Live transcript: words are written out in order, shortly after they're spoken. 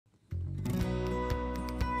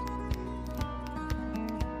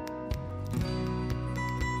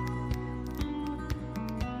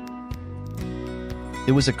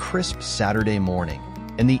It was a crisp Saturday morning,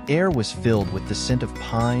 and the air was filled with the scent of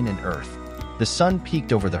pine and earth. The sun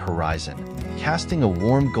peeked over the horizon, casting a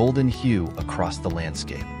warm golden hue across the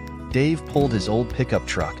landscape. Dave pulled his old pickup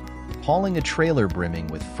truck, hauling a trailer brimming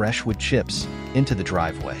with fresh wood chips, into the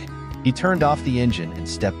driveway. He turned off the engine and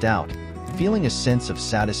stepped out, feeling a sense of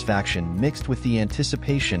satisfaction mixed with the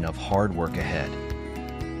anticipation of hard work ahead.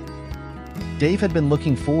 Dave had been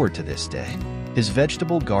looking forward to this day. His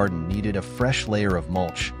vegetable garden needed a fresh layer of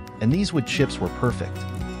mulch, and these wood chips were perfect.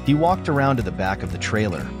 He walked around to the back of the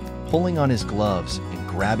trailer, pulling on his gloves and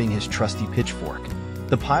grabbing his trusty pitchfork.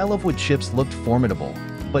 The pile of wood chips looked formidable,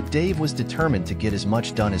 but Dave was determined to get as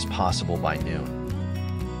much done as possible by noon.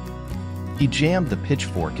 He jammed the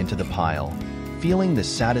pitchfork into the pile, feeling the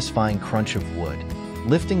satisfying crunch of wood.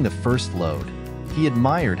 Lifting the first load, he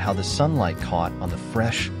admired how the sunlight caught on the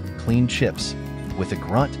fresh, clean chips. With a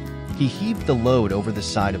grunt, he heaved the load over the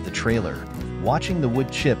side of the trailer, watching the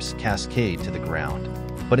wood chips cascade to the ground.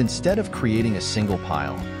 But instead of creating a single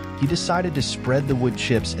pile, he decided to spread the wood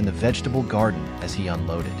chips in the vegetable garden as he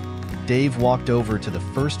unloaded. Dave walked over to the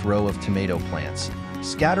first row of tomato plants,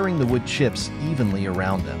 scattering the wood chips evenly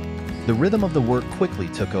around them. The rhythm of the work quickly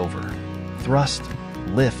took over. Thrust,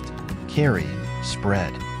 lift, carry,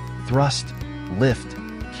 spread. Thrust, lift,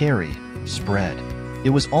 carry, spread. It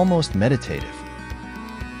was almost meditative.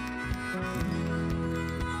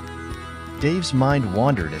 Dave's mind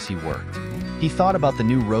wandered as he worked. He thought about the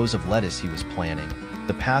new rows of lettuce he was planting,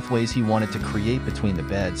 the pathways he wanted to create between the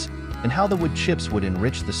beds, and how the wood chips would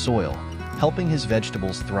enrich the soil, helping his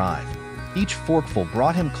vegetables thrive. Each forkful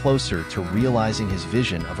brought him closer to realizing his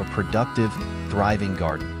vision of a productive, thriving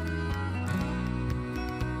garden.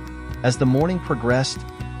 As the morning progressed,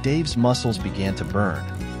 Dave's muscles began to burn,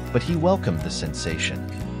 but he welcomed the sensation.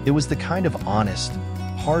 It was the kind of honest,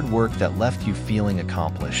 hard work that left you feeling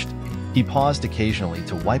accomplished. He paused occasionally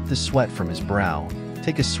to wipe the sweat from his brow,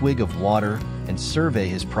 take a swig of water, and survey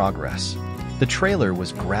his progress. The trailer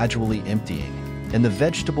was gradually emptying, and the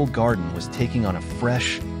vegetable garden was taking on a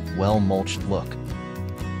fresh, well-mulched look.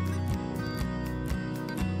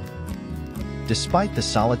 Despite the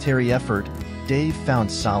solitary effort, Dave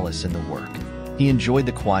found solace in the work. He enjoyed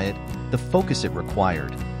the quiet, the focus it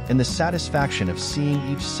required, and the satisfaction of seeing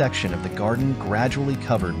each section of the garden gradually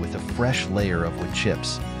covered with a fresh layer of wood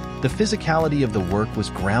chips. The physicality of the work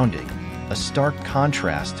was grounding, a stark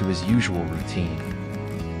contrast to his usual routine.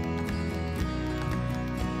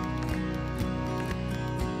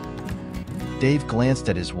 Dave glanced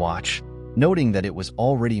at his watch, noting that it was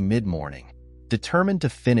already mid-morning. Determined to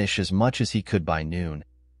finish as much as he could by noon,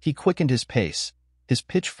 he quickened his pace, his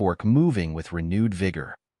pitchfork moving with renewed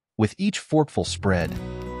vigor. With each forkful spread,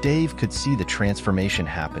 Dave could see the transformation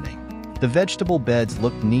happening. The vegetable beds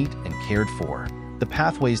looked neat and cared for, the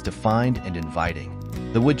pathways defined and inviting.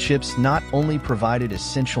 The wood chips not only provided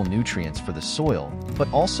essential nutrients for the soil,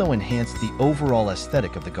 but also enhanced the overall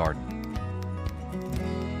aesthetic of the garden.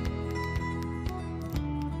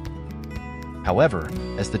 However,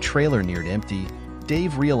 as the trailer neared empty,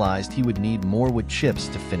 Dave realized he would need more wood chips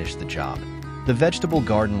to finish the job. The vegetable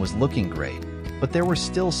garden was looking great, but there were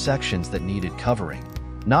still sections that needed covering.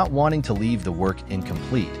 Not wanting to leave the work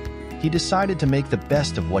incomplete, he decided to make the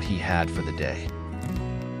best of what he had for the day.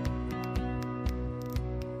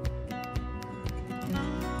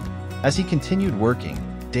 As he continued working,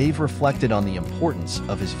 Dave reflected on the importance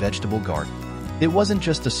of his vegetable garden. It wasn't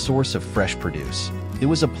just a source of fresh produce. It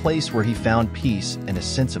was a place where he found peace and a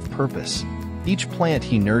sense of purpose. Each plant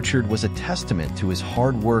he nurtured was a testament to his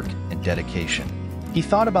hard work and dedication. He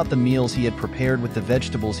thought about the meals he had prepared with the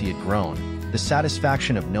vegetables he had grown, the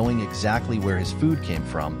satisfaction of knowing exactly where his food came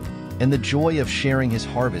from, and the joy of sharing his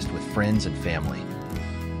harvest with friends and family.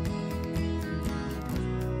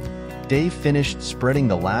 Dave finished spreading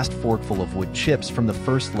the last forkful of wood chips from the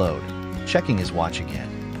first load, checking his watch again.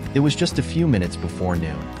 It was just a few minutes before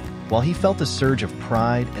noon. While he felt a surge of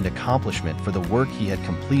pride and accomplishment for the work he had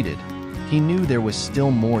completed, he knew there was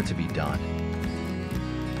still more to be done.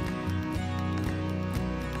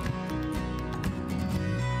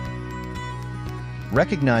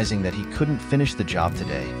 Recognizing that he couldn't finish the job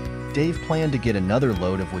today, Dave planned to get another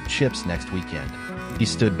load of wood chips next weekend. He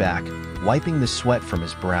stood back, wiping the sweat from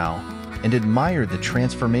his brow, and admired the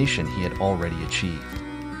transformation he had already achieved.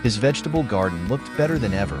 His vegetable garden looked better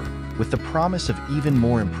than ever, with the promise of even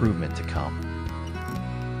more improvement to come.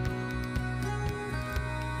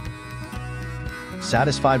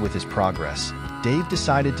 Satisfied with his progress, Dave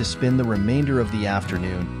decided to spend the remainder of the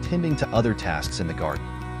afternoon tending to other tasks in the garden.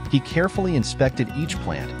 He carefully inspected each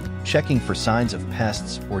plant, checking for signs of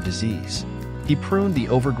pests or disease. He He pruned the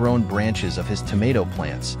overgrown branches of his tomato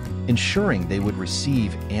plants, ensuring they would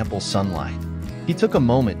receive ample sunlight. He took a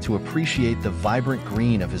moment to appreciate the vibrant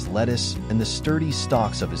green of his lettuce and the sturdy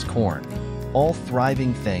stalks of his corn, all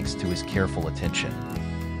thriving thanks to his careful attention.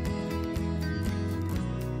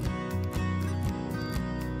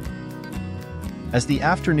 As the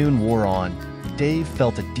afternoon wore on, Dave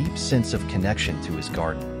felt a deep sense of connection to his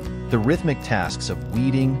garden. The rhythmic tasks of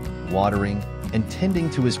weeding, watering, and tending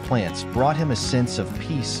to his plants brought him a sense of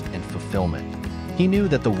peace and fulfillment. He knew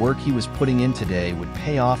that the work he was putting in today would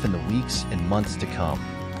pay off in the weeks and months to come,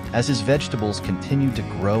 as his vegetables continued to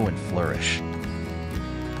grow and flourish.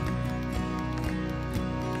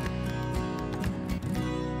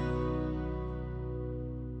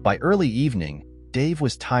 By early evening, Dave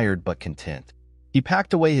was tired but content. He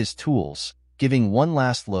packed away his tools, giving one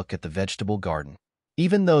last look at the vegetable garden.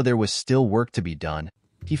 Even though there was still work to be done,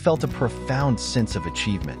 he felt a profound sense of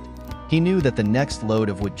achievement. He knew that the next load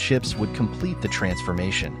of wood chips would complete the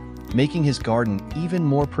transformation, making his garden even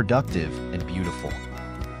more productive and beautiful.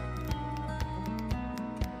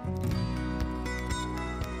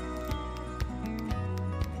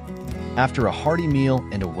 After a hearty meal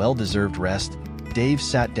and a well-deserved rest, Dave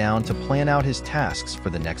sat down to plan out his tasks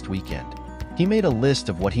for the next weekend. He made a list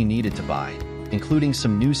of what he needed to buy, including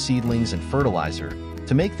some new seedlings and fertilizer,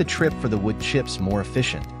 to make the trip for the wood chips more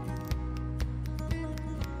efficient.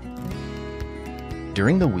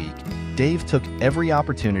 During the week, Dave took every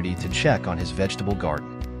opportunity to check on his vegetable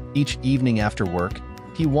garden. Each evening after work,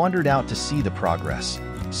 he wandered out to see the progress,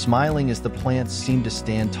 smiling as the plants seemed to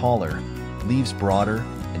stand taller, leaves broader,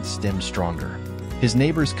 and stems stronger. His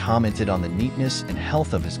neighbors commented on the neatness and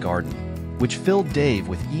health of his garden, which filled Dave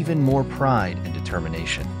with even more pride and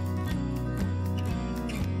determination.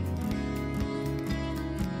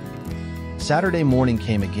 Saturday morning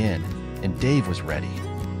came again, and Dave was ready.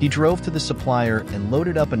 He drove to the supplier and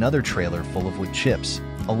loaded up another trailer full of wood chips,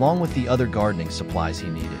 along with the other gardening supplies he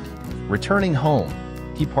needed. Returning home,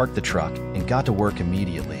 he parked the truck and got to work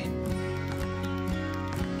immediately.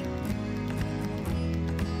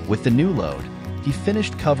 With the new load, he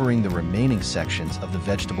finished covering the remaining sections of the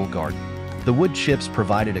vegetable garden. The wood chips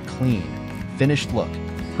provided a clean, finished look,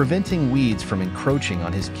 preventing weeds from encroaching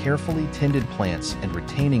on his carefully tended plants and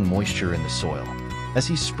retaining moisture in the soil. As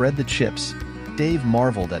he spread the chips, Dave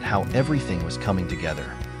marveled at how everything was coming together.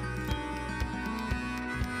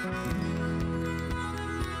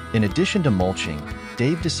 In addition to mulching,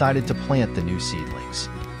 Dave decided to plant the new seedlings.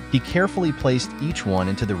 He carefully placed each one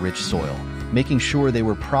into the rich soil, making sure they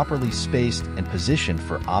were properly spaced and positioned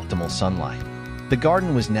for optimal sunlight. The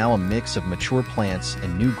garden was now a mix of mature plants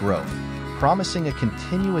and new growth, promising a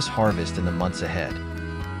continuous harvest in the months ahead.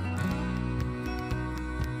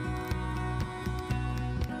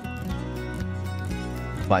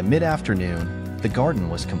 By mid-afternoon, the garden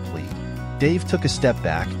was complete. Dave took a step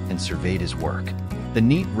back and surveyed his work. The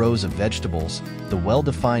neat rows of vegetables, the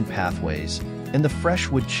well-defined pathways, and the fresh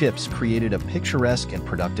wood chips created a picturesque and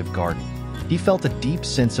productive garden. He felt a deep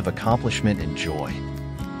sense of accomplishment and joy.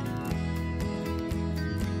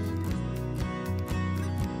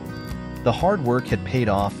 The hard work had paid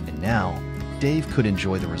off, and now, Dave could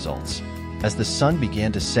enjoy the results. As the sun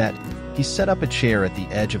began to set, he set up a chair at the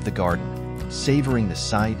edge of the garden, savoring the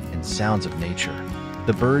sight and sounds of nature.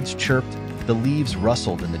 The birds chirped, the leaves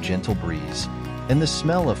rustled in the gentle breeze, and the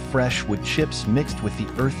smell of fresh wood chips mixed with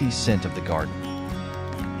the earthy scent of the garden.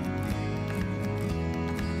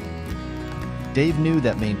 Dave knew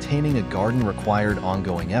that maintaining a garden required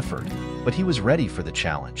ongoing effort, but he was ready for the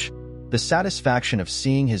challenge. The satisfaction of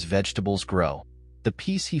seeing his vegetables grow, the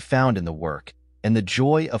peace he found in the work, and the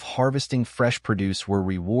joy of harvesting fresh produce were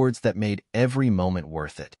rewards that made every moment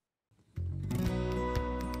worth it.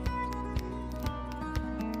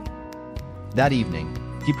 That evening,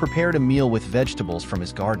 he prepared a meal with vegetables from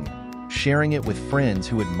his garden, sharing it with friends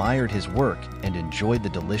who admired his work and enjoyed the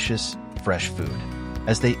delicious, fresh food.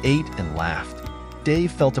 As they ate and laughed,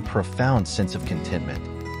 Dave felt a profound sense of contentment.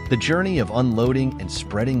 The journey of unloading and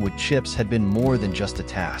spreading wood chips had been more than just a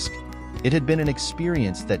task. It had been an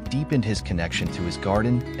experience that deepened his connection to his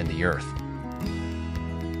garden and the earth.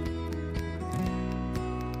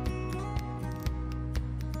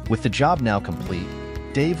 With the job now complete,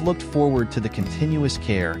 Dave looked forward to the continuous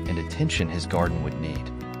care and attention his garden would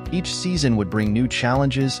need. Each season would bring new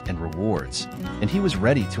challenges and rewards, and he was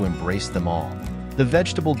ready to embrace them all. The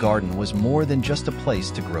vegetable garden was more than just a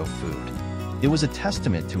place to grow food. It was a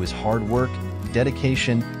testament to his hard work,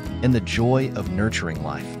 dedication, and the joy of nurturing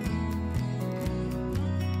life.